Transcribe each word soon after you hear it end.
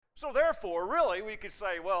So therefore, really, we could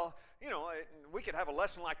say, well, we could have a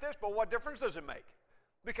lesson like this, but what difference does it make?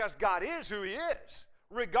 Because God is who He is,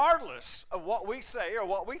 regardless of what we say or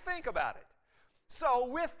what we think about it. So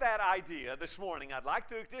with that idea this morning, I'd like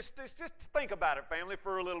to just think about it, family,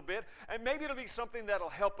 for a little bit, and maybe it'll be something that'll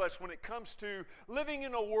help us when it comes to living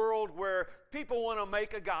in a world where people want to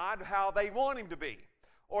make a God how they want Him to be.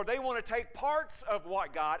 Or they want to take parts of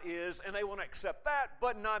what God is and they want to accept that,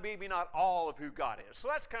 but maybe not all of who God is. So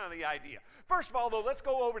that's kind of the idea. First of all, though, let's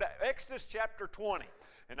go over to Exodus chapter 20.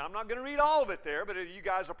 And I'm not going to read all of it there, but you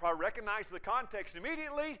guys will probably recognize the context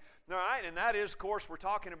immediately. All right, and that is, of course, we're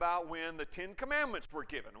talking about when the Ten Commandments were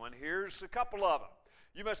given. When here's a couple of them.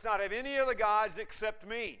 You must not have any other gods except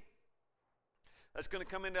me. That's going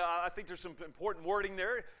to come into, I think there's some important wording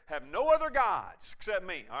there. Have no other gods except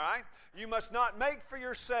me, all right? You must not make for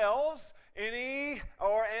yourselves any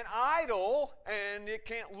or an idol, and it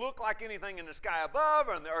can't look like anything in the sky above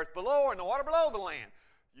or in the earth below or in the water below the land.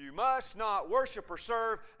 You must not worship or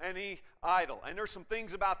serve any idol. And there's some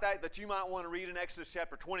things about that you might want to read in Exodus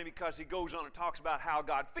chapter 20 because he goes on and talks about how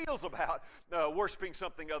God feels about worshiping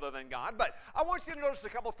something other than God. But I want you to notice a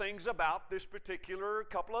couple things about this particular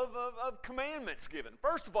couple of commandments given.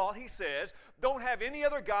 First of all, he says, don't have any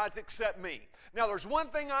other gods except me. Now, there's one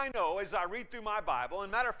thing I know as I read through my Bible,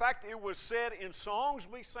 and matter of fact, it was said in songs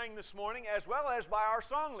we sang this morning as well as by our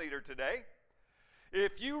song leader today.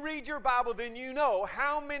 If you read your Bible, then you know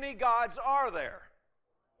how many gods are there.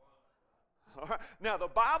 All right. Now, the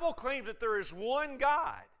Bible claims that there is one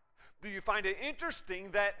God. Do you find it interesting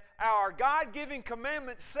that our God-given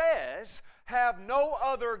commandment says, have no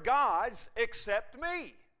other gods except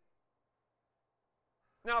me?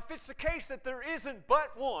 Now, if it's the case that there isn't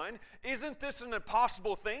but one, isn't this an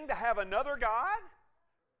impossible thing to have another God?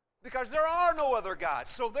 Because there are no other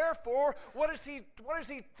gods. So therefore, what is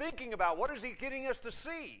he thinking about? What is he getting us to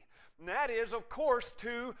see? And that is, of course,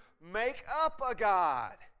 to make up a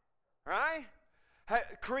God. Right?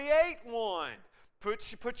 Create one.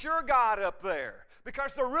 Put your God up there.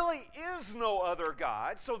 Because there really is no other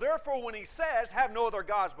God. So therefore, when he says, have no other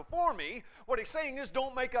gods before me, what he's saying is,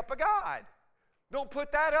 don't make up a God. Don't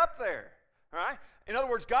put that up there. All right? In other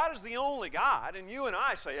words, God is the only God. And you and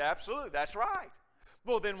I say, absolutely, that's right.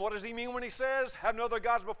 Well, then what does he mean when he says, have no other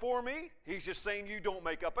gods before me? He's just saying you don't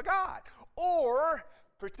make up a God. Or,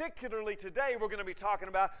 particularly today, we're going to be talking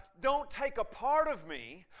about, don't take a part of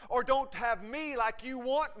me, or don't have me like you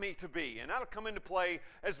want me to be. And that'll come into play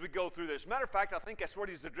as we go through this. Matter of fact, I think that's what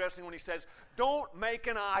he's addressing when he says, don't make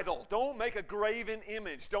an idol. Don't make a graven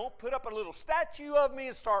image. Don't put up a little statue of me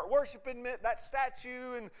and start worshiping that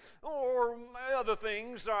statue or other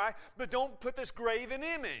things, all right? But don't put this graven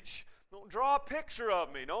image. Don't draw a picture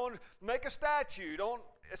of me. Don't make a statue. Don't,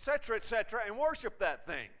 etc., and worship that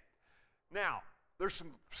thing. Now, there's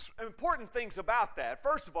some important things about that.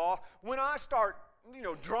 First of all, when I start,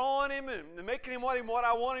 drawing him and making him what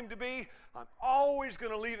I want him to be, I'm always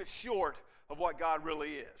going to leave it short of what God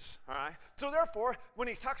really is. All right? So therefore, when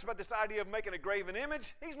he talks about this idea of making a graven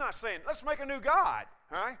image, he's not saying, let's make a new God.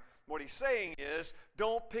 All right? What he's saying is,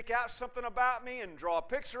 don't pick out something about me and draw a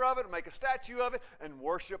picture of it and make a statue of it and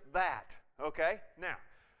worship that. Okay? Now,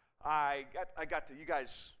 I got to you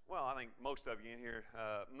guys. Well, I think most of you in here,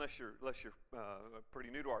 unless you're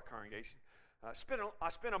pretty new to our congregation, I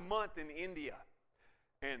spent a month in India,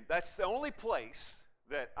 and that's the only place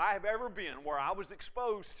that I have ever been where I was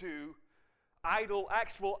exposed to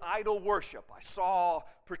actual idol worship. I saw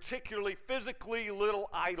particularly physically little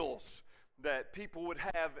idols that people would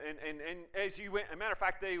have, and as you went, as a matter of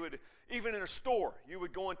fact, they would, even in a store, you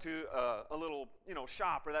would go into a little,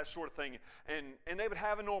 shop or that sort of thing, and they would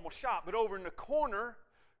have a normal shop, but over in the corner,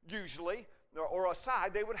 usually, or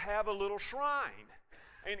aside, they would have a little shrine,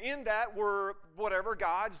 and in that were whatever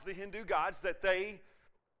gods, the Hindu gods, that they,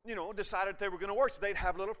 decided they were going to worship. They'd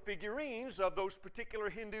have little figurines of those particular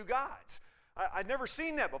Hindu gods. I'd never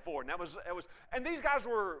seen that before, and and these guys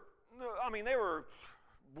were, they were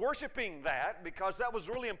worshiping that because that was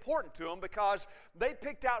really important to them, because they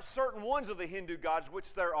picked out certain ones of the Hindu gods,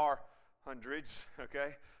 which there are hundreds,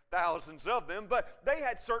 okay, thousands of them, but they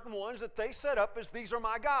had certain ones that they set up as, these are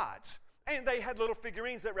my gods. And they had little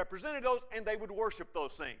figurines that represented those, and they would worship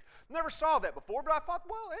those things. Never saw that before, but I thought,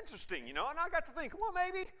 well, interesting, and I got to think, well,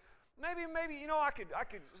 maybe, I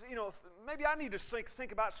could, maybe I need to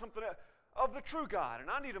think about something of the true God, and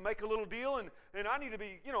I need to make a little deal, and I need to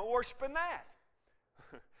be, worshiping that.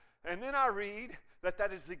 And then I read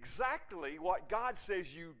that is exactly what God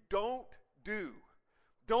says you don't do.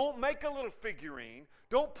 Don't make a little figurine.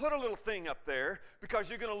 Don't put a little thing up there, because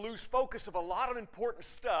you're going to lose focus of a lot of important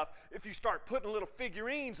stuff if you start putting little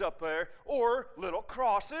figurines up there, or little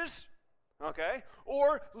crosses, okay,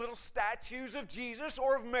 or little statues of Jesus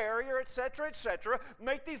or of Mary, or etc., etc.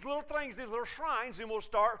 Make these little things, these little shrines, and we'll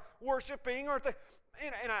start worshiping.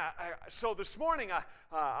 So this morning,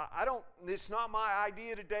 I don't. It's not my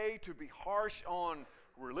idea today to be harsh on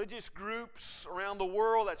religious groups around the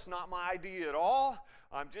world. That's not my idea at all.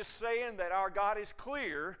 I'm just saying that our God is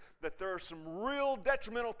clear that there are some real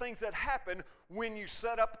detrimental things that happen when you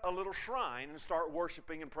set up a little shrine and start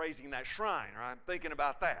worshiping and praising that shrine. Right? I'm thinking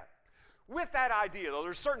about that. With that idea, though,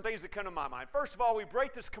 there's certain things that come to my mind. First of all, we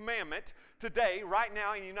break this commandment today, right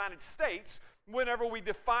now in the United States, whenever we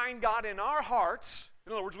define God in our hearts.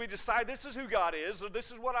 In other words, we decide this is who God is, or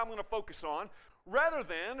this is what I'm going to focus on, rather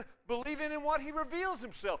than believing in what He reveals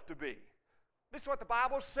Himself to be. This is what the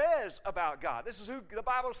Bible says about God. This is who the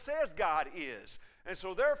Bible says God is. And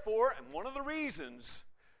so therefore, and one of the reasons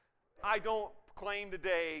I don't claim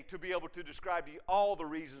today to be able to describe to you all the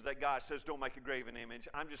reasons that God says don't make a graven image.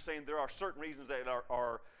 I'm just saying there are certain reasons that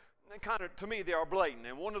are kind of, to me, they are blatant.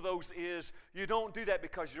 And one of those is you don't do that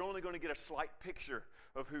because you're only going to get a slight picture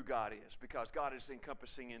of who God is, because God is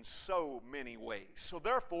encompassing in so many ways. So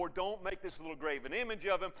therefore, don't make this little graven image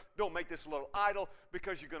of Him. Don't make this little idol,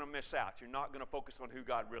 because you're going to miss out. You're not going to focus on who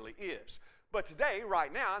God really is. But today,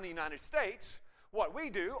 right now in the United States, what we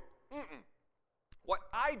do, what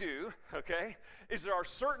I do, okay, is there are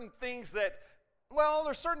certain things that, well,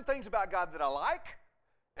 there's certain things about God that I like,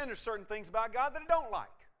 and there's certain things about God that I don't like,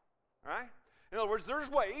 right? In other words, there's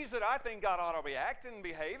ways that I think God ought to react and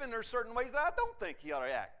behave, and there's certain ways that I don't think He ought to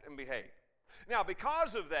act and behave. Now,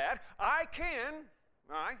 because of that, I can,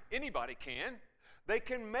 all right, anybody can, they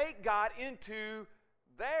can make God into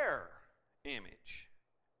their image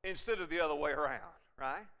instead of the other way around,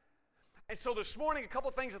 right? And so this morning, a couple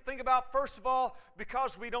things to think about. First of all,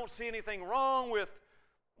 because we don't see anything wrong with,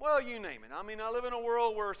 well, you name it. I mean, I live in a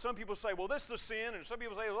world where some people say, well, this is a sin, and some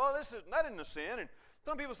people say, well, that isn't a sin, and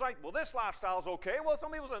some people say, well, this lifestyle's okay. Well,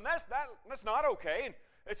 some people say, that's not okay, and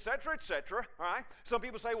et cetera, all right? Some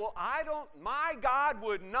people say, well, my God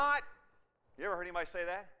would not, you ever heard anybody say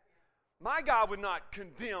that? My God would not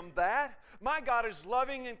condemn that. My God is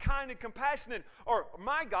loving and kind and compassionate, or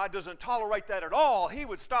my God doesn't tolerate that at all. He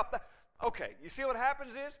would stop that. Okay, you see what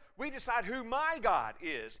happens is we decide who my God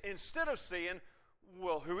is instead of seeing,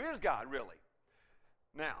 well, who is God really?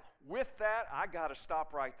 Now, with that, I got to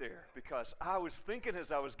stop right there, because I was thinking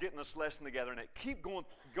as I was getting this lesson together, and it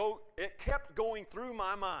kept going through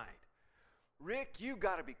my mind. Rick, you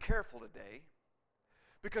got to be careful today,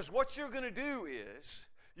 because what you're going to do is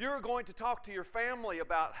you're going to talk to your family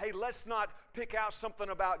about, hey, let's not pick out something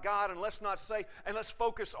about God, and let's not say, and let's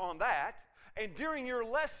focus on that. And during your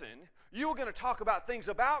lesson, you're going to talk about things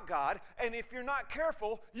about God, and if you're not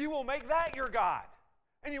careful, you will make that your God.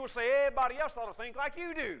 And you will say, everybody else ought to think like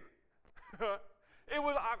you do.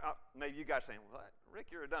 Maybe you guys saying, well, Rick,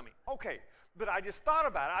 you're a dummy. Okay, but I just thought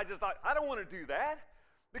about it. I just thought, I don't want to do that,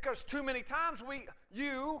 because too many times we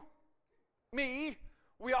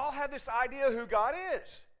all have this idea of who God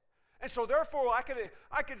is. And so therefore, I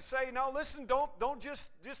could say, no, listen, don't just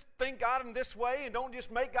think God in this way, and don't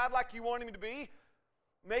just make God like you want Him to be.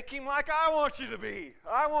 Make Him like I want you to be.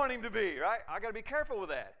 I want Him to be, right? I got to be careful with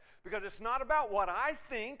that, because it's not about what I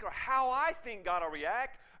think or how I think God will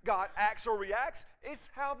react. God acts or reacts. It's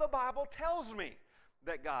how the Bible tells me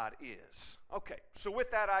that God is. Okay, so with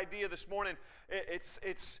that idea this morning, it's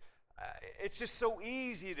just so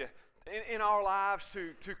easy to in our lives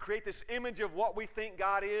to create this image of what we think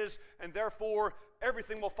God is, and therefore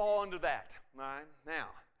everything will fall under that. Right? Now,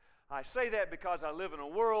 I say that because I live in a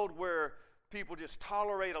world where people just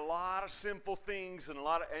tolerate a lot of sinful things, and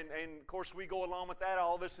of course we go along with that.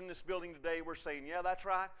 All of us in this building today, we're saying, yeah, that's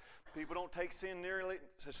right. People don't take sin nearly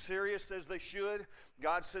as serious as they should.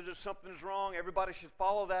 God says if something is wrong, everybody should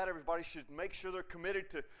follow that. Everybody should make sure they're committed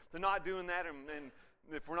to not doing that. And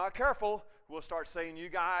if we're not careful, we'll start saying, you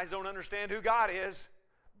guys don't understand who God is.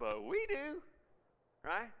 But we do,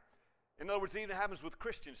 right? In other words, it even happens with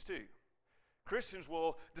Christians too. Christians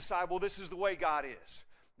will decide, well, this is the way God is.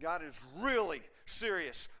 God is really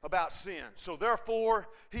serious about sin. So therefore,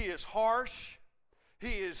 He is harsh.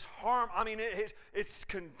 He is it's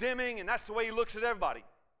condemning, and that's the way He looks at everybody.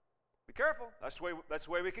 Be careful. That's the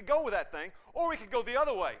way we could go with that thing. Or we could go the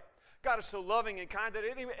other way. God is so loving and kind that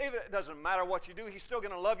even if it doesn't matter what you do, He's still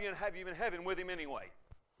going to love you and have you in heaven with Him anyway.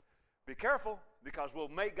 Be careful, because we'll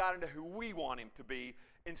make God into who we want Him to be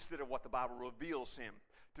instead of what the Bible reveals Him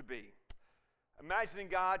to be. Imagining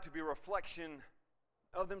God to be a reflection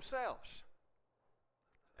of themselves.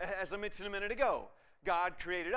 as I mentioned a minute ago, God created